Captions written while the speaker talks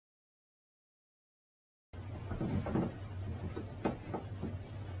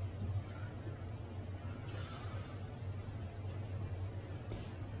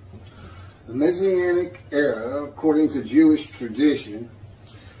The Messianic era, according to Jewish tradition,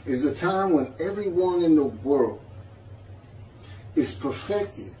 is a time when everyone in the world is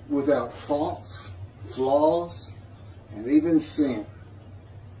perfected without faults, flaws, and even sin.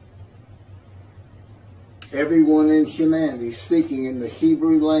 Everyone in humanity speaking in the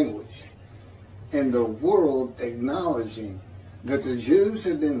Hebrew language, and the world acknowledging that the Jews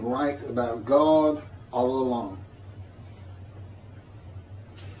have been right about God all along.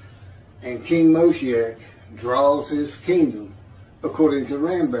 And King Moshiach draws his kingdom according to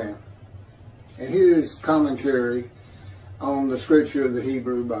Rambam. And his commentary on the scripture of the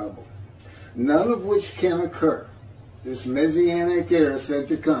Hebrew Bible. None of which can occur. This Messianic era said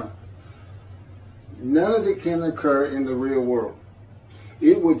to come. None of it can occur in the real world.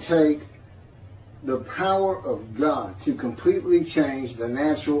 It would take the power of God to completely change the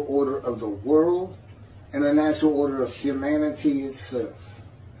natural order of the world and the natural order of humanity itself.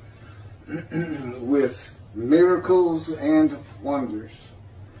 With miracles and wonders,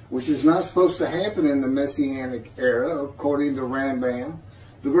 which is not supposed to happen in the Messianic era, according to Rambam,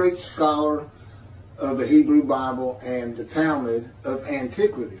 the great scholar of the Hebrew Bible and the Talmud of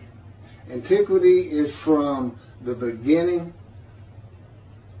antiquity. Antiquity is from the beginning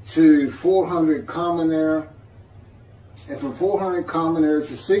to 400 Common Era, and from 400 Common Era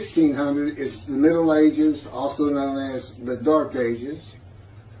to 1600 is the Middle Ages, also known as the Dark Ages.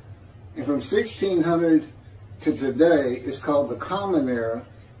 And from 1600 to today is called the Common Era,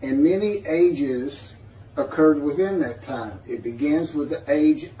 and many ages occurred within that time. It begins with the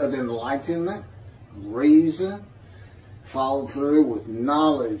age of enlightenment, reason, followed through with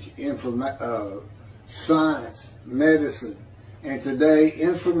knowledge, science, medicine, and today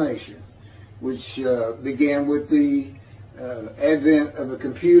information, which began with the advent of the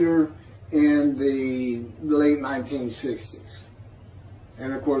computer in the late 1960s.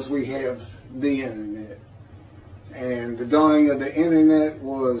 And of course we have the internet. And the dawning of the internet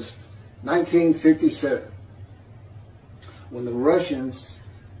was 1957, when the Russians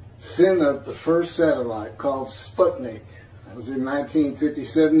sent up the first satellite called Sputnik. That was in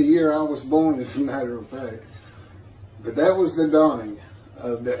 1957, the year I was born, as a matter of fact. But that was the dawning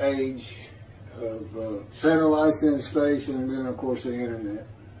of the age of satellites in space, and then of course the internet.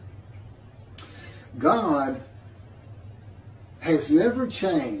 God has never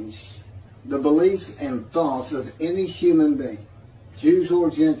changed the beliefs and thoughts of any human being, Jews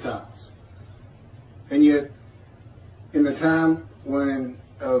or Gentiles. And yet, in the time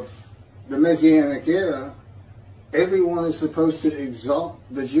of the Messianic era, everyone is supposed to exalt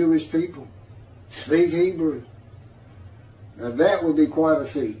the Jewish people, speak Hebrew. Now that would be quite a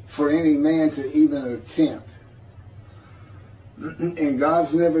feat for any man to even attempt. And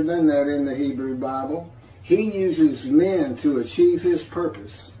God's never done that in the Hebrew Bible. He uses men to achieve his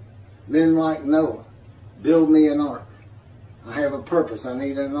purpose. Men like Noah, build me an ark. I have a purpose, I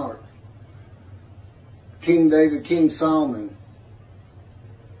need an ark. King David, King Solomon,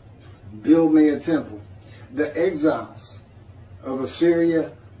 build me a temple. The exiles of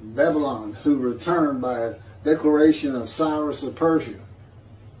Assyria, Babylon, who returned by a declaration of Cyrus of Persia,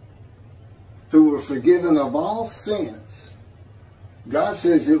 who were forgiven of all sins. God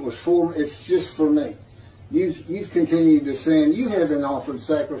says it's just for me. You've continued to sin. You haven't offered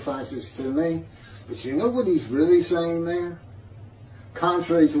sacrifices to me. But you know what he's really saying there?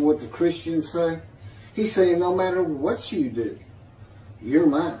 Contrary to what the Christians say, he's saying no matter what you do, you're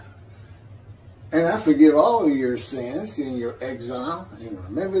mine. And I forgive all of your sins in your exile, and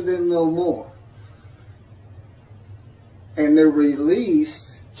remember them no more. And they're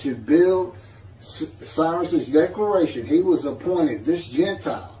released to build Cyrus's declaration. He was appointed, this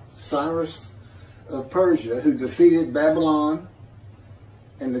Gentile, Cyrus of Persia, who defeated Babylon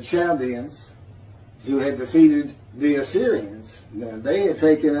and the Chaldeans, who had defeated the Assyrians. Now, they had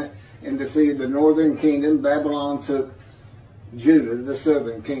taken it and defeated the northern kingdom. Babylon took Judah, the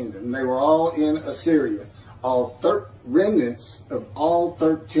southern kingdom. They were all in Assyria. All remnants of all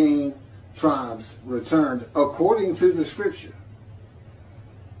 13 tribes returned according to the scripture.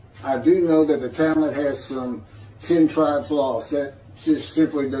 I do know that the Talmud has some 10 tribes lost. That just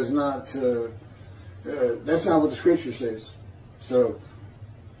simply does not, that's not what the scripture says. So,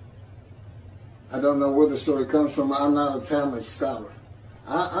 I don't know where the story comes from. I'm not a Talmud scholar.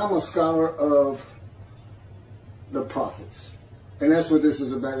 I'm a scholar of the prophets. And that's what this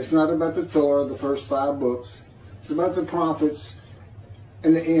is about. It's not about the Torah, the first 5 books. It's about the prophets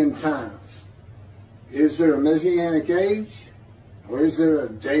and the end times. Is there a Messianic age? Or is there a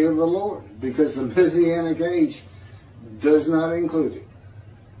day of the Lord? Because the Messianic age does not include it.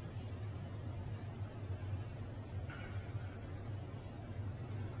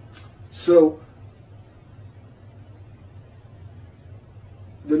 So,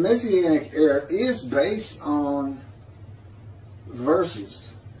 the Messianic era is based on verses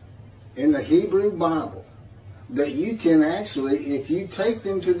in the Hebrew Bible that you can actually, if you take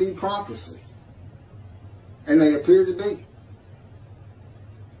them to be prophecy, and they appear to be,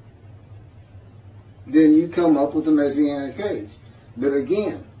 then you come up with the Messianic age. But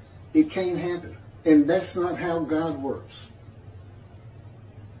again, it can't happen. And that's not how God works.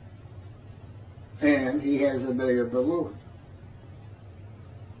 And he has a day of the Lord.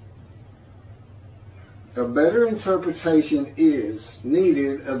 A better interpretation is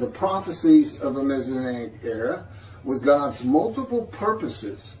needed of the prophecies of the Messianic era with God's multiple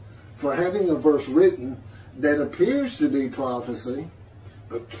purposes for having a verse written that appears to be prophecy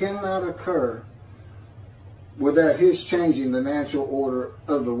but cannot occur without his changing the natural order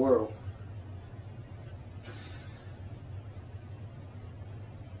of the world.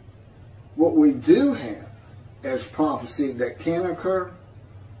 What we do have as prophecy that can occur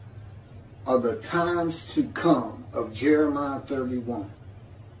are the times to come of Jeremiah 31.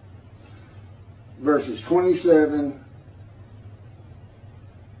 Verses 27,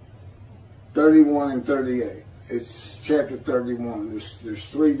 31, and 38. It's chapter 31. There's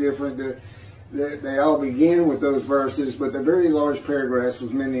three different, they all begin with those verses, but they're very large paragraphs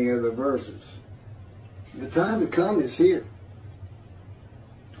with many other verses. The time to come is here.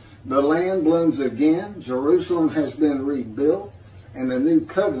 The land blooms again. Jerusalem has been rebuilt. And the new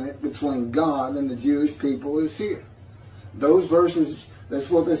covenant between God and the Jewish people is here. Those verses, that's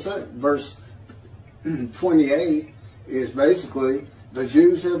what they say. Verse 28 is basically, the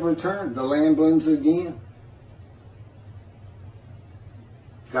Jews have returned. The land blooms again.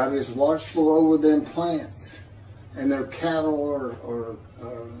 God is watchful over them plants. And their cattle are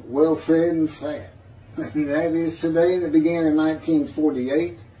well fed and fat. And that is today. And it began in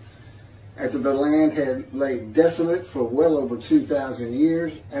 1948. After the land had laid desolate for well over 2,000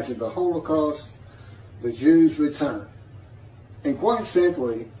 years, after the Holocaust, the Jews returned. And quite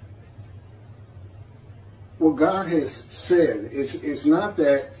simply, what God has said is not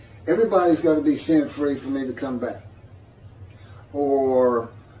that everybody's got to be sin free for me to come back, or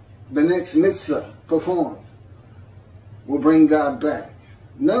the next mitzvah performed will bring God back.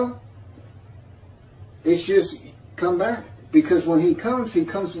 No, it's just come back. Because when he comes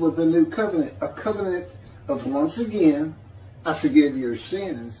with a new covenant, a covenant of once again, I forgive your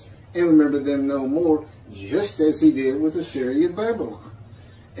sins and remember them no more, just as he did with Assyria and Babylon.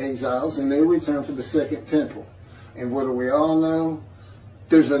 Exiles and their return for the second temple. And what do we all know?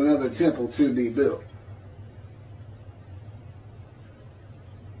 There's another temple to be built.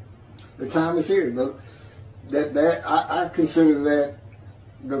 The time is here. I consider that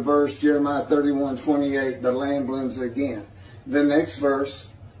the verse Jeremiah 31:28, the land blooms again. The next verse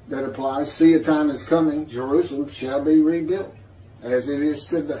that applies, see, a time is coming, Jerusalem shall be rebuilt, as it is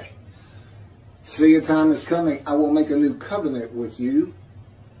today. See, a time is coming, I will make a new covenant with you,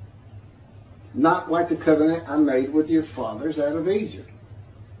 not like the covenant I made with your fathers out of Egypt,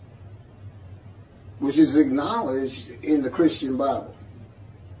 which is acknowledged in the Christian Bible.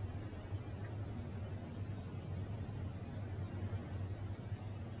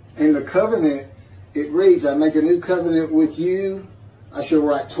 And the covenant, it reads, I make a new covenant with you. I shall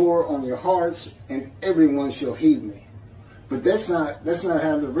write Torah on your hearts, and everyone shall heed me. But that's not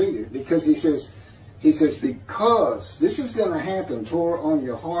how to read it, because he says, because this is going to happen, Torah on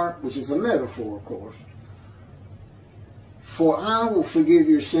your heart, which is a metaphor, of course. For I will forgive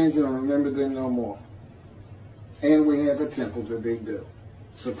your sins and remember them no more. And we have a temple to be built.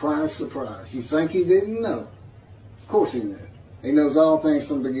 Surprise, surprise. You think he didn't know? Of course he knew. He knows all things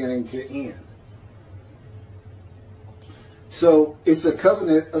from beginning to end. So it's a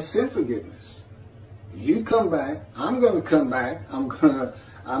covenant of sin forgiveness. You come back, I'm going to come back. I'm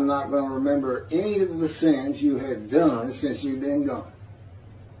not going to remember any of the sins you have done since you've been gone.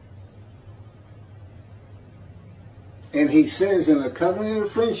 And he says in a covenant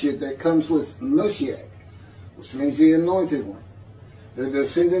of friendship that comes with Moshiach, which means the anointed one, the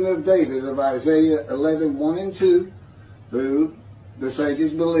descendant of David of Isaiah 11:1 and 2, who the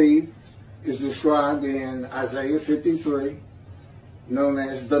sages believe is described in Isaiah 53, known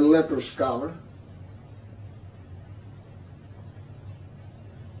as the leper scholar.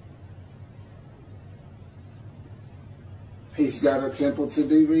 He's got a temple to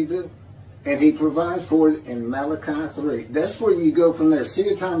be rebuilt. And he provides for it in Malachi 3. That's where you go from there. See,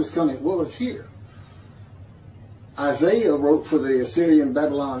 a time is coming. Well, it's here. Isaiah wrote for the Assyrian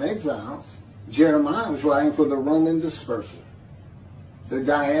Babylon exiles. Jeremiah is writing for the Roman dispersal, the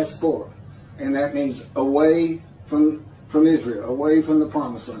diaspora, and that means away from Israel, away from the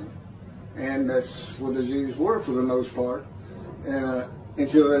Promised Land. And that's where the Jews were for the most part,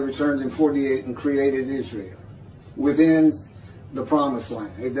 until they returned in 48 and created Israel within the Promised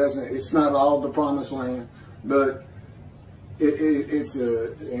Land. It's not all the Promised Land, but it's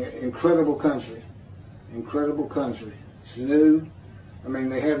an incredible country. Incredible country. It's new. I mean,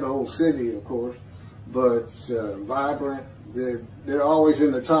 they have the whole city, of course, but vibrant. They're always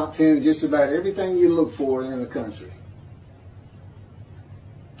in the top 10, just about everything you look for in the country.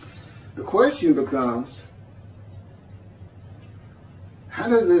 The question becomes, now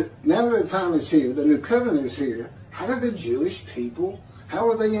that the time is here, the new covenant is here, how do the Jewish people, how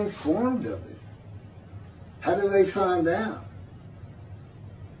are they informed of it? How do they find out?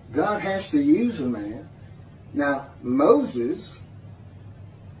 God has to use a man. Now, Moses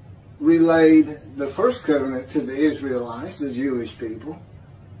relayed the first covenant to the Israelites, the Jewish people.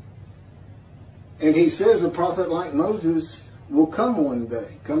 And he says a prophet like Moses will come one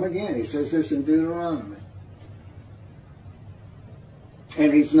day, come again. He says this in Deuteronomy.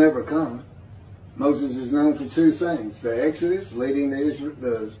 And he's never come. Moses is known for two things: the Exodus, leading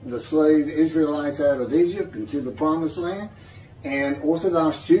the slave Israelites out of Egypt into the Promised Land, and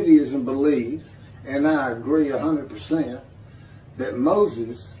Orthodox Judaism believes, and I agree 100%, that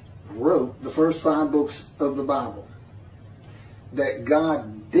Moses wrote the first 5 books of the Bible, that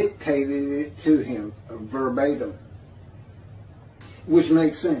God dictated it to him verbatim, which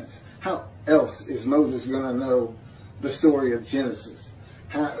makes sense. How else is Moses going to know the story of Genesis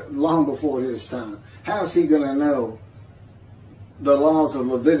long before his time? How is he going to know the laws of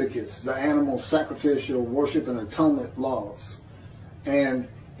Leviticus, the animal sacrificial worship and atonement laws, and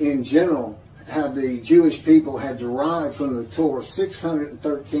in general how the Jewish people had derived from the Torah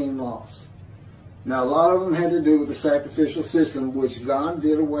 613 laws? Now, a lot of them had to do with the sacrificial system, which God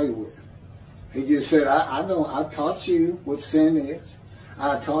did away with. He just said, I taught you what sin is.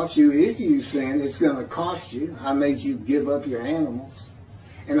 I taught you if you sin, it's going to cost you. I made you give up your animals.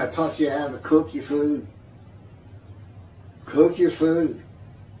 And I taught you how to cook your food. Cook your food.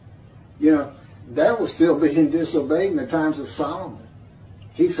 You know, that was still being disobeyed in the times of Solomon.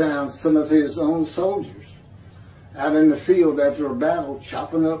 He found some of his own soldiers out in the field after a battle,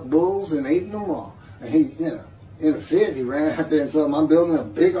 chopping up bulls and eating them raw. And he, in a fit, he ran out there and told them, I'm building a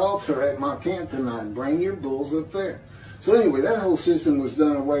big altar at my camp tonight. Bring your bulls up there. So anyway, that whole system was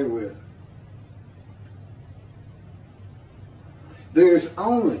done away with. There's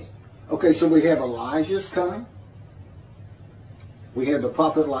only, okay, so we have Elijah's coming. We have the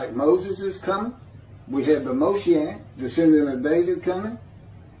prophet like Moses is coming. We have the Moshiach, descendant of David, coming.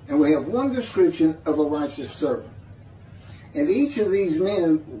 And we have one description of a righteous servant. And each of these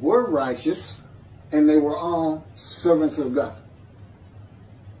men were righteous, and they were all servants of God.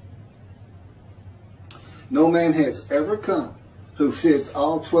 No man has ever come who fits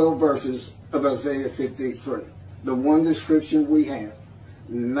all 12 verses of Isaiah 53. The one description we have.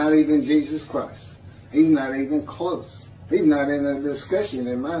 Not even Jesus Christ. He's not even close. He's not in a discussion,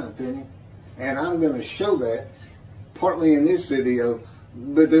 in my opinion. And I'm going to show that partly in this video,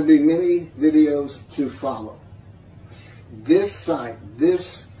 but there'll be many videos to follow. This site,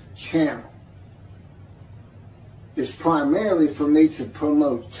 this channel, is primarily for me to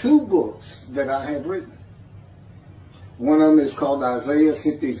promote 2 books that I have written. One of them is called Isaiah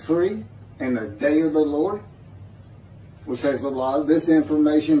 53 and the Day of the Lord, which has a lot of this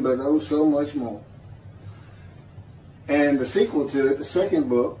information, but oh so much more. And the sequel to it, the second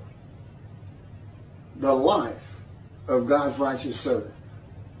book, The Life of God's Righteous Servant.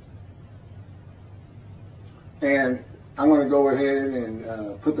 And I'm going to go ahead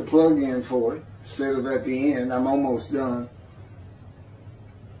and put the plug in for it instead of at the end. I'm almost done.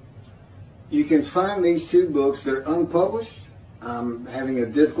 You can find these 2 books. They're unpublished. I'm having a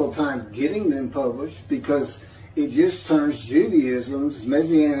difficult time getting them published because it just turns Judaism's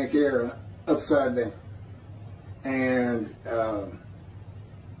Messianic era upside down. And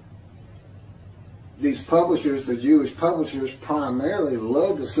these publishers, the Jewish publishers, primarily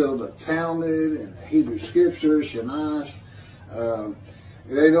love to sell the Talmud and the Hebrew Scriptures, Shamash.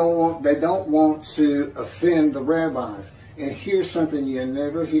 They don't want to offend the rabbis. And here's something you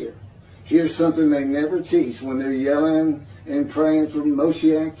never hear. Here's something they never teach when they're yelling and praying for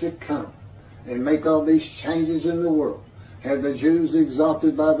Moshiach to come and make all these changes in the world. Have the Jews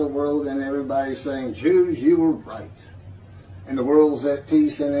exalted by the world, and everybody saying, Jews, you were right. And the world's at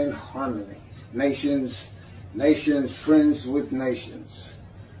peace and in harmony. Nations friends with nations.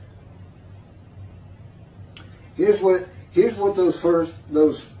 Here's what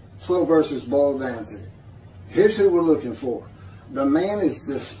those 12 verses boiled down to. Here's who we're looking for. The man is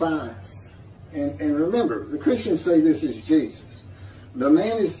despised. And remember, the Christians say this is Jesus. The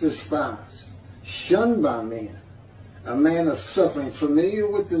man is despised, shunned by men, a man of suffering, familiar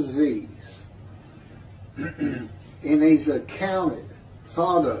with disease. And he's accounted,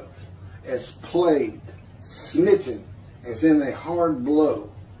 thought of, as plagued, smitten, as in a hard blow,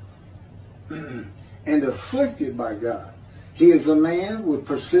 and afflicted by God. He is a man with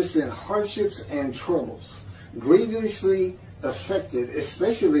persistent hardships and troubles, grievously affected,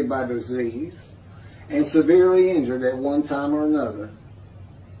 especially by disease, and severely injured at one time or another.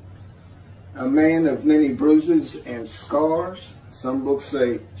 A man of many bruises and scars. Some books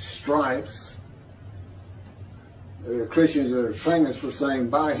say stripes. Christians are famous for saying,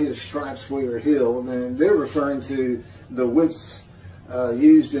 by his stripes we are healed. And they're referring to the whips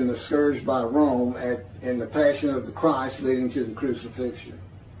used in the scourge by Rome in the Passion of the Christ leading to the crucifixion.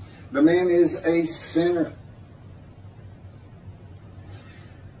 The man is a sinner.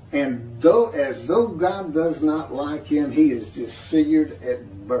 And as though God does not like him, he is disfigured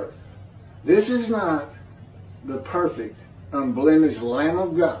at birth. This is not the perfect, unblemished Lamb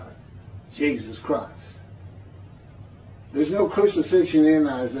of God, Jesus Christ. There's no crucifixion in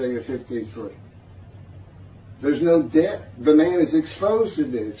Isaiah 53. There's no death. The man is exposed to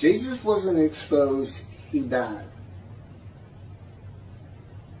death. Jesus wasn't exposed, he died.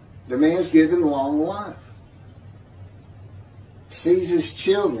 The man's given long life. Sees his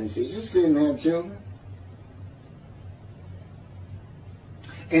children. Jesus didn't have children.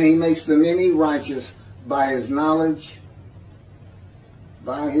 And he makes the many righteous by his knowledge.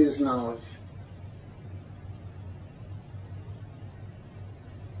 By his knowledge.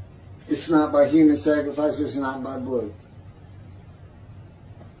 It's not by human sacrifice. It's not by blood.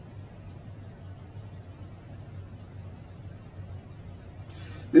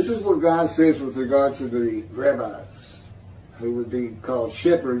 This is what God says with regard to the rabbis, who would be called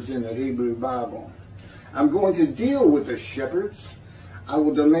shepherds in the Hebrew Bible. I'm going to deal with the shepherds. I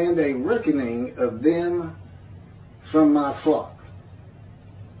will demand a reckoning of them from my flock,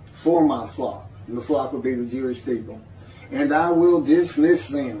 for my flock. And the flock will be the Jewish people. And I will dismiss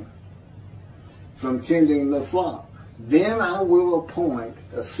them from tending the flock. Then I will appoint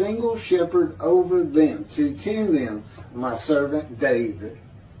a single shepherd over them to tend them, my servant David.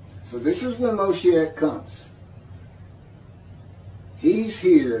 So this is when Moshiach comes. He's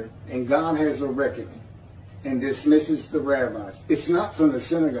here, and God has a reckoning and dismisses the rabbis. It's not from the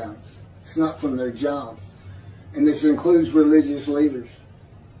synagogues. It's not from their jobs. And this includes religious leaders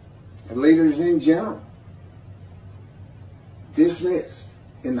and leaders in general. Dismissed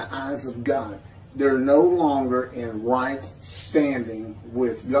in the eyes of God. They're no longer in right standing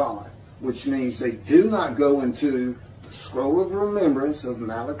with God, which means they do not go into the scroll of remembrance of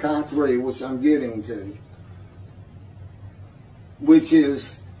Malachi 3, which I'm getting to, which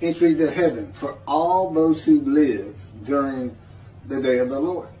is entry to heaven for all those who live during the day of the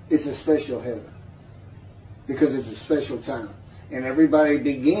Lord. It's a special heaven because it's a special time. And everybody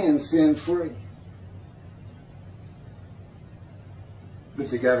begins sin-free.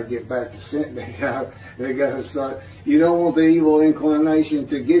 But you got to get back to sin. They got to start. You don't want the evil inclination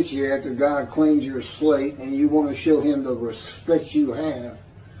to get you after God cleans your slate, and you want to show him the respect you have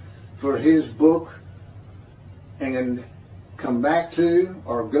for his book, and come back to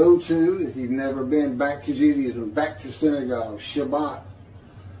or go to, if you've never been, back to Judaism, back to synagogue, Shabbat.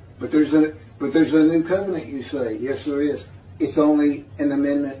 But there's a new covenant, you say. Yes, there is. It's only an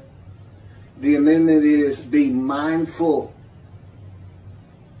amendment. The amendment is be mindful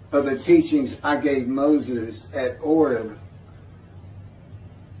of the teachings I gave Moses at Horeb,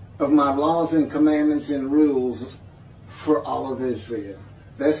 of my laws and commandments and rules for all of Israel.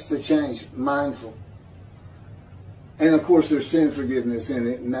 That's the change, mindful. And of course there's sin forgiveness in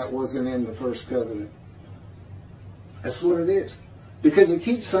it, and that wasn't in the first covenant. That's what it is. Because it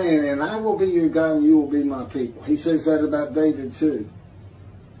keeps saying, and I will be your God and you will be my people. He says that about David too.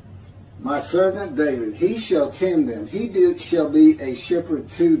 My servant David, he shall tend them. He shall be a shepherd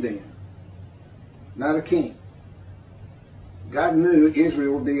to them, not a king. God knew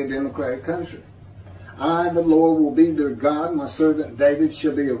Israel would be a democratic country. I, the Lord, will be their God. My servant David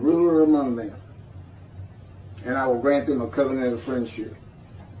shall be a ruler among them. And I will grant them a covenant of friendship.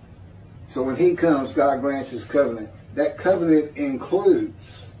 So when he comes, God grants his covenant. That covenant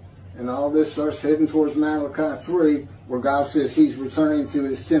includes, and all this starts heading towards Malachi 3, where God says he's returning to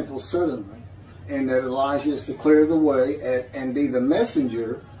his temple suddenly, and that Elijah is to clear the way and be the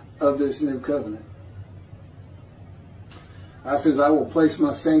messenger of this new covenant. I says, I will place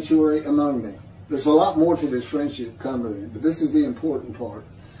my sanctuary among them. There's a lot more to this friendship covenant, but this is the important part.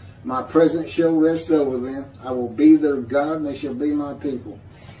 My presence shall rest over them. I will be their God, and they shall be my people.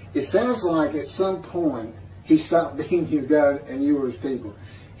 It sounds like at some point he stopped being your God and you were his people.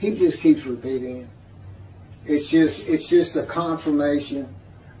 He just keeps repeating it. It's just a confirmation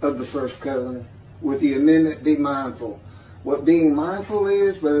of the first covenant with the amendment, be mindful. What being mindful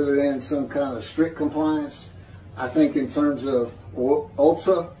is, rather than some kind of strict compliance, I think in terms of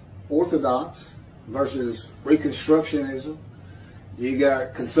ultra-Orthodox versus Reconstructionism, you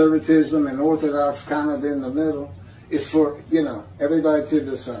got conservatism and Orthodox kind of in the middle. It's for, everybody to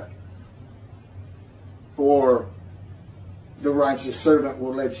decide. Or the righteous servant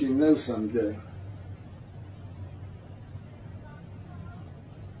will let you know someday.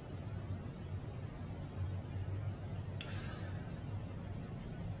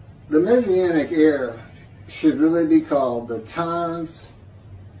 The Messianic era should really be called the times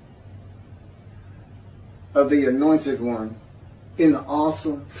of the Anointed One in the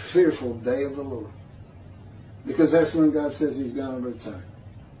awesome, fearful day of the Lord. Because that's when God says he's going to return.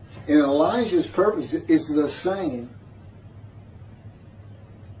 And Elijah's purpose is the same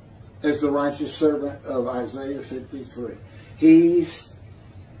as the righteous servant of Isaiah 53.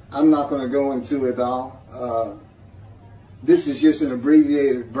 I'm not going to go into it all. This is just an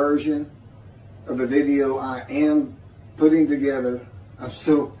abbreviated version of the video I am putting together. I'm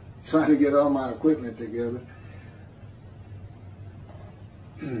still trying to get all my equipment together.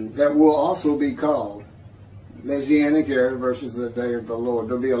 That will also be called Messianic Era versus the Day of the Lord.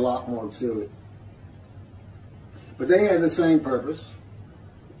 There'll be a lot more to it. But they had the same purpose.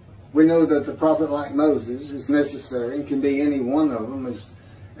 We know that the prophet like Moses is necessary and can be any one of them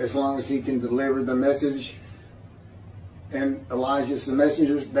as long as he can deliver the message. And Elijah's the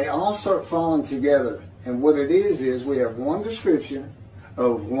messengers. They all start falling together. And what it is we have one description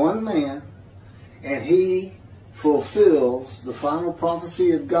of one man, and he fulfills the final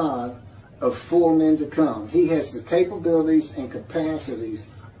prophecy of God of 4 men to come. He has the capabilities and capacities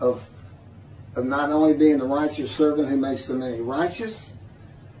of not only being the righteous servant who makes the many righteous,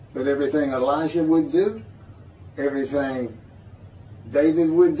 but everything Elijah would do, everything David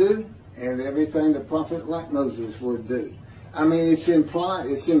would do, and everything the prophet like Moses would do. I mean, it's implied,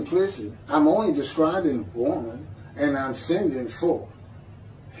 it's implicit. I'm only describing one, and I'm sending 4.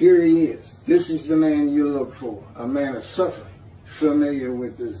 Here he is. This is the man you look for, a man of suffering, familiar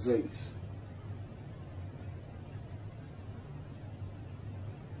with disease.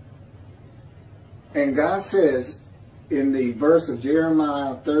 And God says in the verse of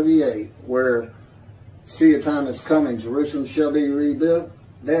Jeremiah 38, where, see, a time is coming, Jerusalem shall be rebuilt,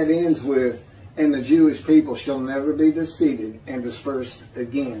 that ends with, and the Jewish people shall never be defeated and dispersed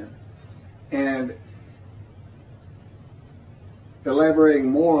again. And elaborating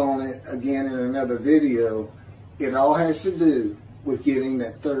more on it again in another video, it all has to do with getting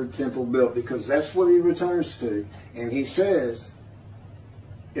that third temple built, because that's what he returns to. And he says,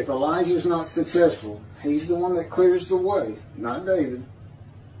 if Elijah's not successful, he's the one that clears the way, not David.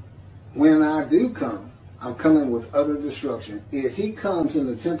 When I do come, I'm coming with utter destruction. If he comes and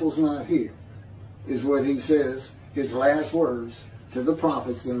the temple's not here, is what he says, his last words to the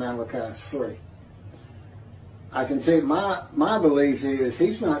prophets in Malachi 3. I can tell you, my belief is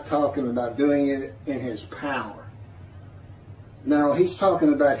he's not talking about doing it in his power. No, he's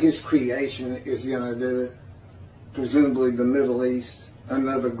talking about his creation is going to do it. Presumably the Middle East,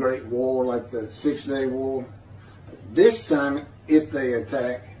 another great war like the 6-Day War. This time, if they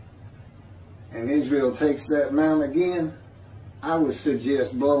attack and Israel takes that mount again, I would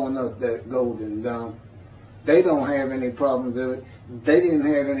suggest blowing up that Golden Dome. They don't have any problem doing it. They didn't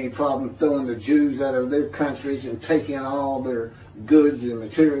have any problem throwing the Jews out of their countries and taking all their goods and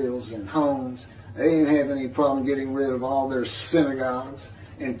materials and homes. They didn't have any problem getting rid of all their synagogues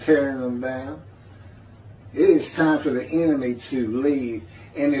and tearing them down. It is time for the enemy to leave.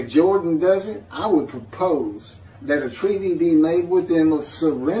 And if Jordan does it, I would propose that a treaty be made with them of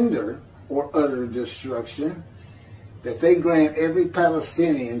surrender or utter destruction, that they grant every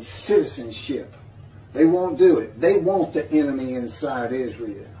Palestinian citizenship. They won't do it. They want the enemy inside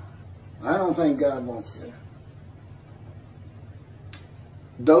Israel. I don't think God wants that.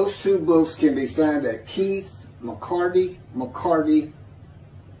 Those 2 books can be found at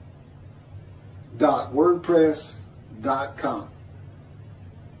keithmccarty.wordpress.com.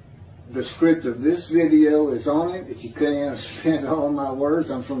 The script of this video is on it. If you couldn't understand all my words,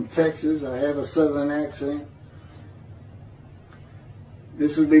 I'm from Texas. I have a southern accent.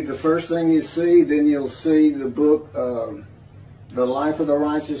 This would be the first thing you see. Then you'll see the book, The Life of the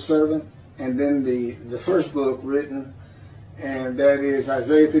Righteous Servant, and then the first book written, and that is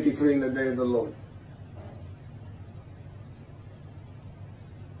Isaiah 53 in the Day of the Lord.